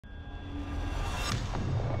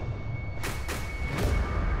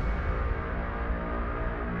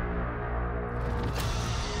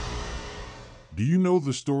Do you know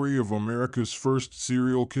the story of America's first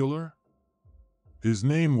serial killer? His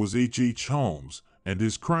name was H. Holmes, and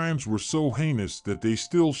his crimes were so heinous that they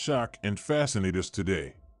still shock and fascinate us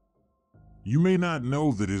today. You may not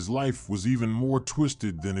know that his life was even more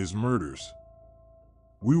twisted than his murders.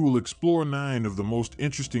 We will explore 9 of the most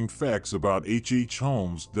interesting facts about H.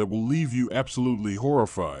 Holmes that will leave you absolutely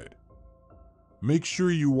horrified. Make sure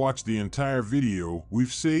you watch the entire video.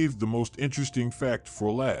 We've saved the most interesting fact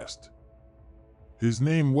for last. His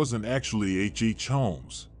name wasn't actually H.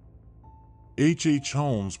 Holmes. H.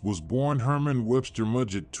 Holmes was born Herman Webster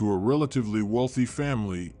Mudgett to a relatively wealthy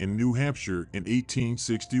family in New Hampshire in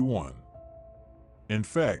 1861. In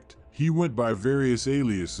fact, he went by various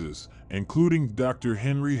aliases, including Dr.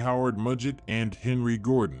 Henry Howard Mudgett and Henry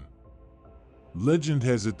Gordon. Legend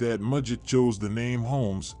has it that Mudgett chose the name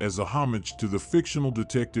Holmes as a homage to the fictional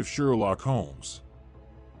detective Sherlock Holmes.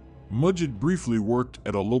 Mudgett briefly worked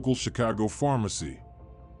at a local Chicago pharmacy.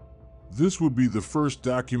 This would be the first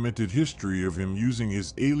documented history of him using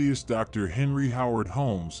his alias Dr. Henry Howard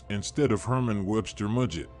Holmes instead of Herman Webster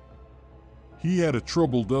Mudgett. He had a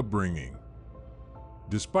troubled upbringing.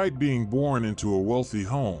 Despite being born into a wealthy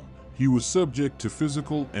home, he was subject to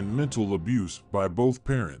physical and mental abuse by both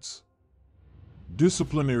parents.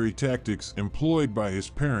 Disciplinary tactics employed by his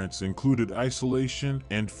parents included isolation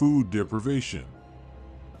and food deprivation.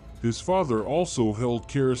 His father also held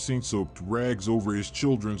kerosene-soaked rags over his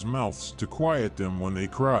children's mouths to quiet them when they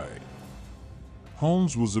cried.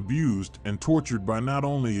 Holmes was abused and tortured by not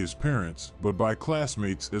only his parents, but by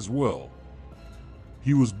classmates as well.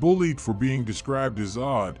 He was bullied for being described as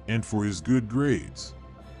odd and for his good grades.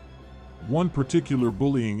 One particular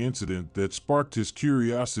bullying incident that sparked his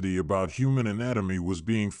curiosity about human anatomy was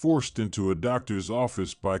being forced into a doctor's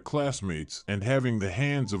office by classmates and having the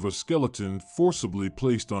hands of a skeleton forcibly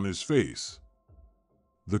placed on his face.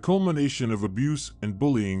 The culmination of abuse and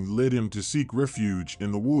bullying led him to seek refuge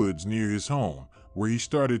in the woods near his home, where he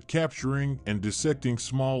started capturing and dissecting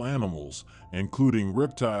small animals, including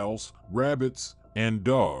reptiles, rabbits, and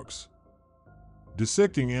dogs.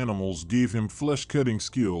 Dissecting animals gave him flesh-cutting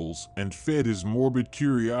skills and fed his morbid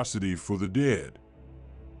curiosity for the dead.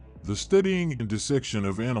 The studying and dissection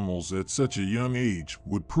of animals at such a young age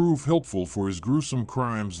would prove helpful for his gruesome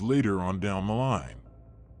crimes later on down the line.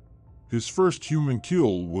 His first human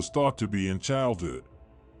kill was thought to be in childhood.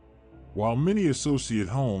 While many associate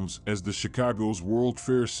Holmes as the Chicago's World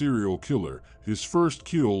Fair serial killer, his first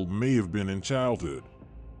kill may have been in childhood.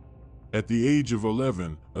 At the age of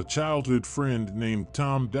 11, a childhood friend named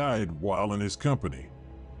Tom died while in his company.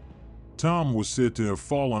 Tom was said to have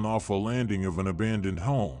fallen off a landing of an abandoned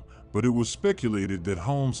home, but it was speculated that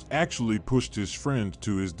Holmes actually pushed his friend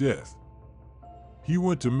to his death. He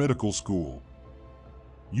went to medical school.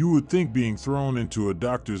 You would think being thrown into a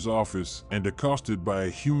doctor's office and accosted by a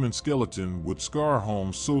human skeleton would scar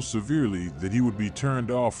Holmes so severely that he would be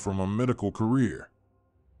turned off from a medical career.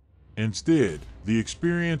 Instead, the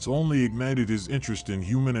experience only ignited his interest in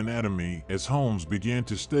human anatomy as Holmes began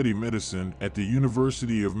to study medicine at the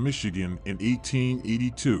University of Michigan in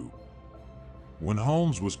 1882. When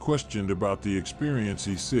Holmes was questioned about the experience,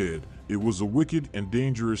 he said, "It was a wicked and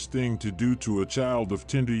dangerous thing to do to a child of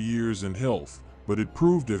tender years and health, but it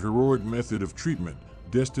proved a heroic method of treatment,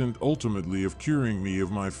 destined ultimately of curing me of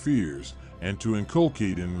my fears, and to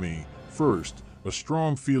inculcate in me, first, a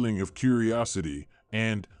strong feeling of curiosity,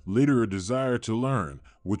 and, later, a desire to learn,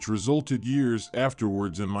 which resulted years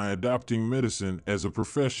afterwards in my adopting medicine as a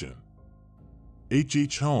profession."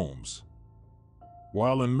 H. Holmes.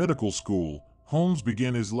 While in medical school, Holmes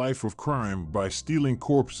began his life of crime by stealing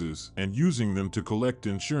corpses and using them to collect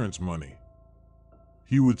insurance money.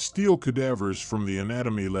 He would steal cadavers from the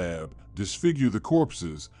anatomy lab, disfigure the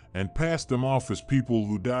corpses, and pass them off as people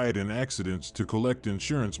who died in accidents to collect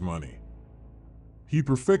insurance money. He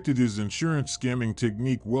perfected his insurance scamming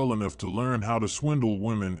technique well enough to learn how to swindle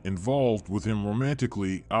women involved with him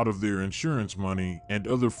romantically out of their insurance money and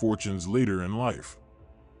other fortunes later in life.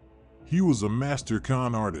 He was a master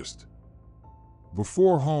con artist.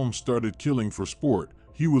 Before Holmes started killing for sport,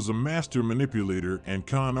 he was a master manipulator and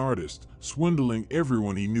con artist, swindling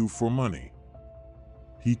everyone he knew for money.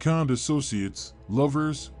 He conned associates,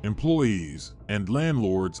 lovers, employees, and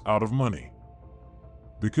landlords out of money.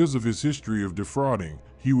 Because of his history of defrauding,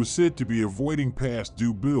 he was said to be avoiding past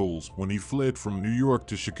due bills when he fled from New York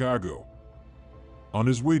to Chicago. On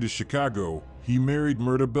his way to Chicago, he married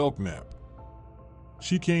Myrta Belknap.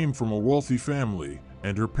 She came from a wealthy family,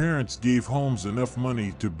 and her parents gave Holmes enough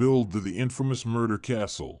money to build the infamous Murder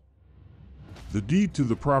Castle. The deed to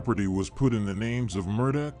the property was put in the names of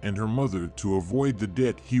Myrta and her mother to avoid the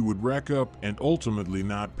debt he would rack up and ultimately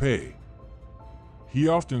not pay. He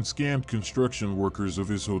often scammed construction workers of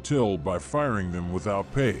his hotel by firing them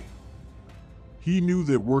without pay. He knew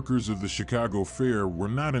that workers of the Chicago Fair were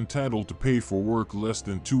not entitled to pay for work less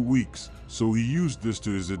than 2 weeks, so he used this to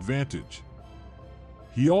his advantage.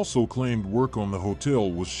 He also claimed work on the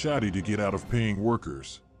hotel was shoddy to get out of paying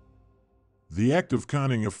workers. The act of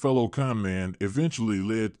conning a fellow conman eventually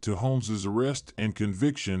led to Holmes's arrest and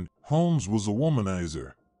conviction. Holmes was a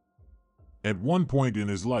womanizer. At one point in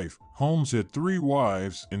his life, Holmes had 3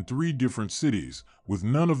 wives in 3 different cities, with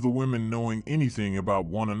none of the women knowing anything about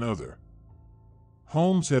one another.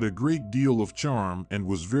 Holmes had a great deal of charm and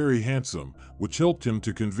was very handsome, which helped him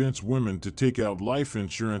to convince women to take out life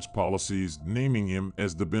insurance policies, naming him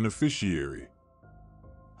as the beneficiary.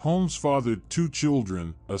 Holmes fathered 2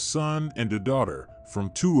 children, a son and a daughter, from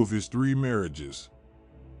 2 of his 3 marriages.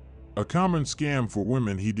 A common scam for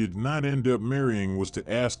women he did not end up marrying was to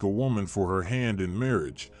ask a woman for her hand in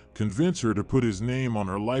marriage, convince her to put his name on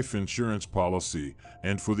her life insurance policy,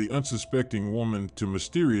 and for the unsuspecting woman to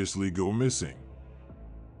mysteriously go missing.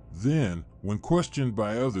 Then, when questioned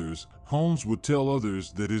by others, Holmes would tell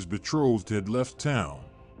others that his betrothed had left town.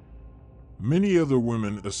 Many other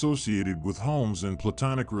women associated with Holmes in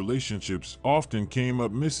platonic relationships often came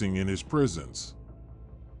up missing in his presence.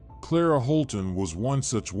 Clara Holton was one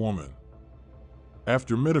such woman.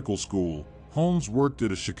 After medical school, Holmes worked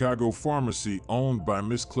at a Chicago pharmacy owned by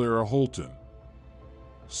Miss Clara Holton.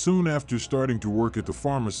 Soon after starting to work at the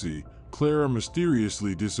pharmacy, Clara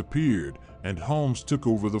mysteriously disappeared, and Holmes took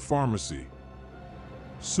over the pharmacy.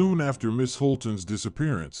 Soon after Miss Holton's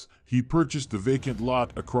disappearance, he purchased the vacant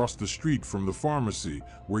lot across the street from the pharmacy,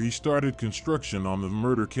 where he started construction on the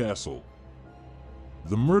murder castle.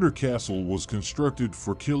 The murder castle was constructed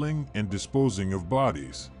for killing and disposing of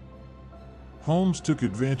bodies. Holmes took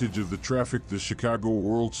advantage of the traffic the Chicago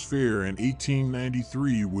World's Fair in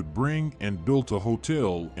 1893 would bring and built a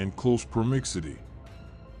hotel in close proximity.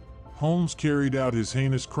 Holmes carried out his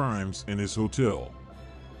heinous crimes in his hotel.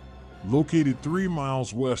 Located 3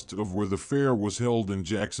 miles west of where the fair was held in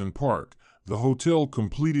Jackson Park, the hotel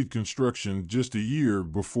completed construction just a year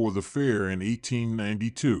before the fair in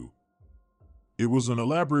 1892. It was an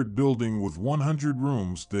elaborate building with 100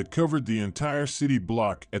 rooms that covered the entire city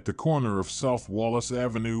block at the corner of South Wallace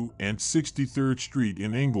Avenue and 63rd Street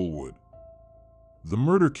in Englewood. The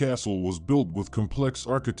murder castle was built with complex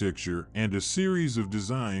architecture and a series of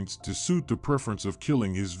designs to suit the preference of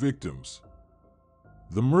killing his victims.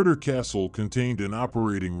 The murder castle contained an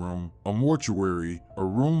operating room, a mortuary, a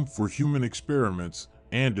room for human experiments,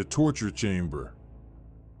 and a torture chamber.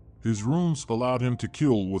 His rooms allowed him to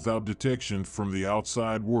kill without detection from the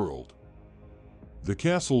outside world. The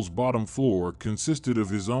castle's bottom floor consisted of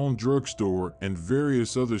his own drugstore and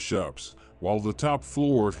various other shops, while the top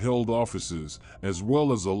floor held offices, as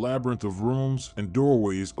well as a labyrinth of rooms and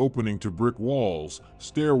doorways opening to brick walls,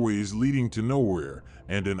 stairways leading to nowhere,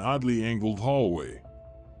 and an oddly angled hallway.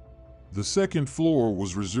 The second floor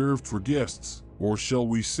was reserved for guests, or shall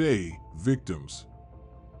we say, victims.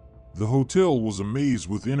 The hotel was a maze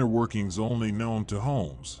with inner workings only known to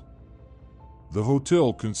Holmes. The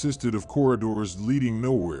hotel consisted of corridors leading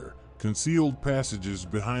nowhere, concealed passages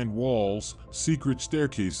behind walls, secret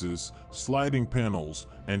staircases, sliding panels,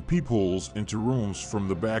 and peepholes into rooms from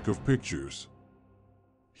the back of pictures.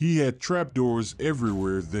 He had trapdoors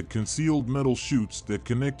everywhere that concealed metal chutes that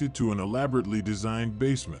connected to an elaborately designed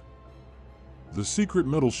basement. The secret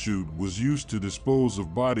metal chute was used to dispose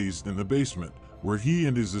of bodies in the basement, where he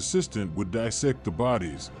and his assistant would dissect the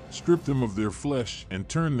bodies, strip them of their flesh, and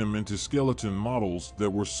turn them into skeleton models that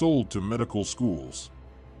were sold to medical schools.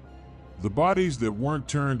 The bodies that weren't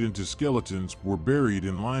turned into skeletons were buried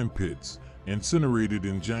in lime pits, incinerated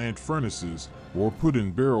in giant furnaces, or put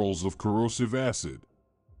in barrels of corrosive acid.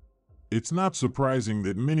 It's not surprising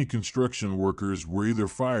that many construction workers were either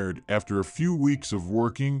fired after a few weeks of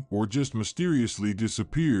working or just mysteriously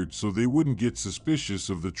disappeared so they wouldn't get suspicious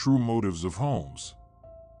of the true motives of Holmes.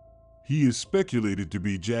 He is speculated to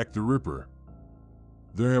be Jack the Ripper.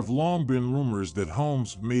 There have long been rumors that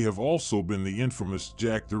Holmes may have also been the infamous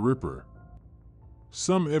Jack the Ripper.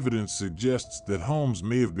 Some evidence suggests that Holmes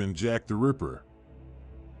may have been Jack the Ripper.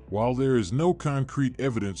 While there is no concrete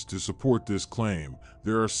evidence to support this claim,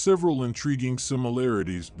 there are several intriguing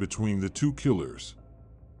similarities between the two killers.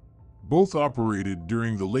 Both operated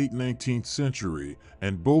during the late 19th century,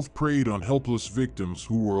 and both preyed on helpless victims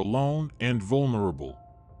who were alone and vulnerable.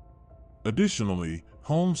 Additionally,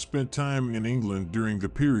 Holmes spent time in England during the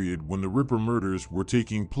period when the Ripper murders were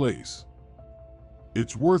taking place.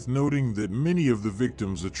 It's worth noting that many of the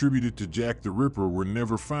victims attributed to Jack the Ripper were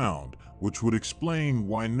never found, which would explain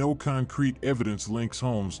why no concrete evidence links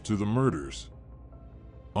Holmes to the murders.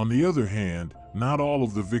 On the other hand, not all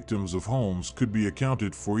of the victims of Holmes could be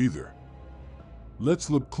accounted for either. Let's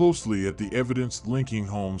look closely at the evidence linking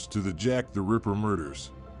Holmes to the Jack the Ripper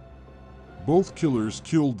murders. Both killers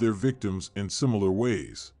killed their victims in similar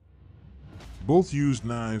ways. Both used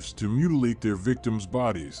knives to mutilate their victims'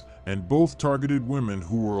 bodies, and both targeted women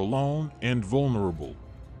who were alone and vulnerable.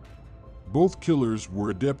 Both killers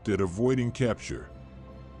were adept at avoiding capture.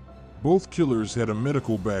 Both killers had a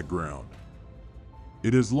medical background.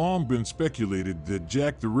 It has long been speculated that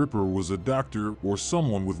Jack the Ripper was a doctor or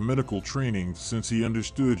someone with medical training, since he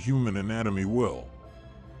understood human anatomy well.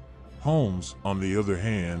 Holmes, on the other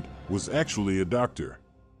hand, was actually a doctor.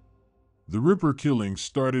 The Ripper killings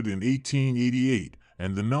started in 1888,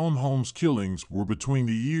 and the known Holmes killings were between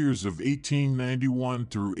the years of 1891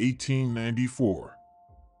 through 1894.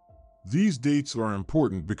 These dates are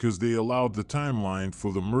important because they allowed the timeline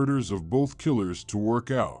for the murders of both killers to work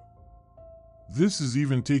out. This is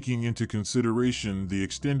even taking into consideration the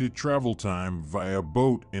extended travel time via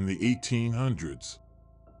boat in the 1800s.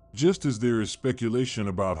 Just as there is speculation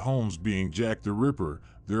about Holmes being Jack the Ripper,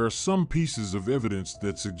 there are some pieces of evidence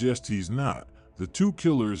that suggest he's not. The two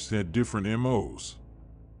killers had different MOs.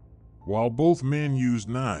 While both men used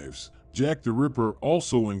knives, Jack the Ripper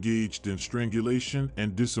also engaged in strangulation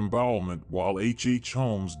and disembowelment, while H.H.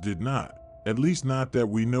 Holmes did not, at least not that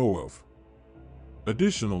we know of.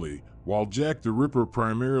 Additionally, while Jack the Ripper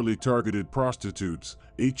primarily targeted prostitutes,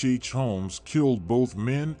 H.H. Holmes killed both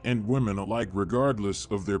men and women alike regardless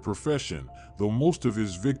of their profession, though most of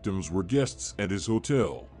his victims were guests at his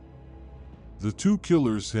hotel. The two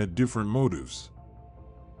killers had different motives.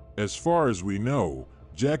 As far as we know,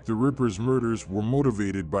 Jack the Ripper's murders were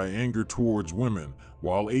motivated by anger towards women,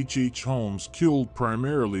 while H.H. Holmes killed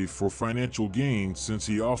primarily for financial gain, since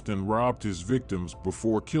he often robbed his victims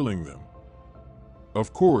before killing them.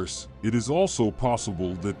 Of course, it is also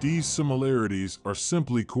possible that these similarities are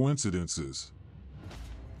simply coincidences.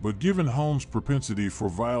 But given Holmes' propensity for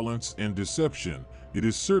violence and deception, it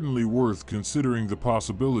is certainly worth considering the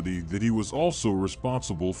possibility that he was also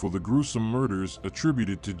responsible for the gruesome murders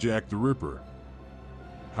attributed to Jack the Ripper.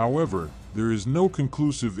 However, there is no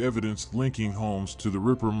conclusive evidence linking Holmes to the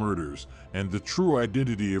Ripper murders, and the true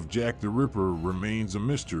identity of Jack the Ripper remains a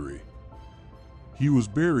mystery. He was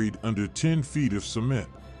buried under 10 feet of cement.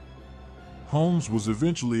 Holmes was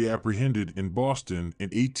eventually apprehended in Boston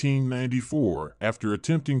in 1894 after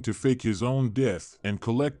attempting to fake his own death and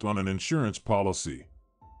collect on an insurance policy.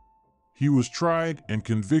 He was tried and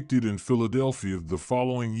convicted in Philadelphia the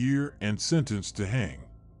following year and sentenced to hang.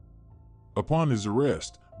 Upon his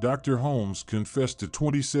arrest, Dr. Holmes confessed to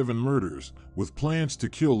 27 murders, with plans to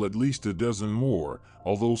kill at least a dozen more,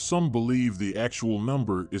 although some believe the actual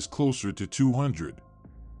number is closer to 200.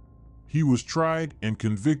 He was tried and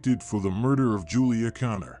convicted for the murder of Julia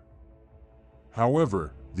Connor.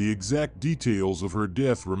 However, the exact details of her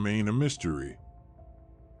death remain a mystery.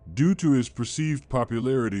 Due to his perceived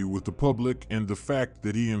popularity with the public and the fact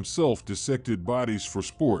that he himself dissected bodies for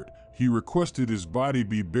sport, he requested his body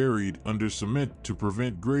be buried under cement to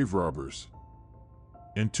prevent grave robbers.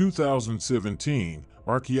 In 2017,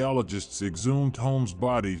 archaeologists exhumed Holmes'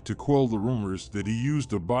 body to quell the rumors that he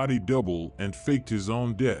used a body double and faked his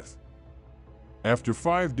own death. After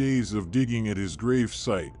 5 days of digging at his grave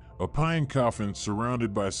site, a pine coffin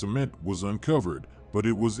surrounded by cement was uncovered, but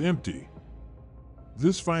it was empty.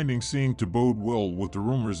 This finding seemed to bode well with the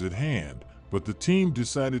rumors at hand, but the team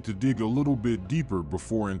decided to dig a little bit deeper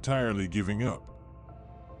before entirely giving up.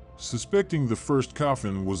 Suspecting the first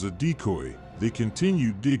coffin was a decoy, they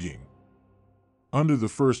continued digging. Under the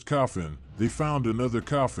first coffin, they found another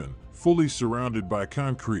coffin, fully surrounded by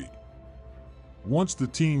concrete. Once the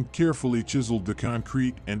team carefully chiseled the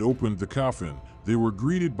concrete and opened the coffin, they were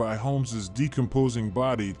greeted by Holmes's decomposing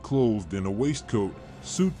body clothed in a waistcoat,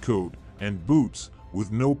 suit coat, and boots,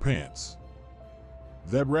 with no pants.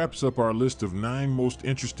 That wraps up our list of 9 most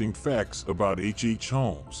interesting facts about H.H.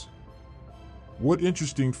 Holmes. What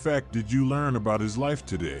interesting fact did you learn about his life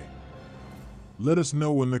today? Let us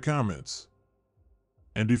know in the comments.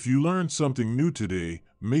 And if you learned something new today,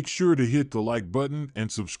 make sure to hit the like button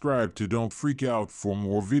and subscribe to Don't Freak Out for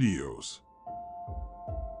more videos.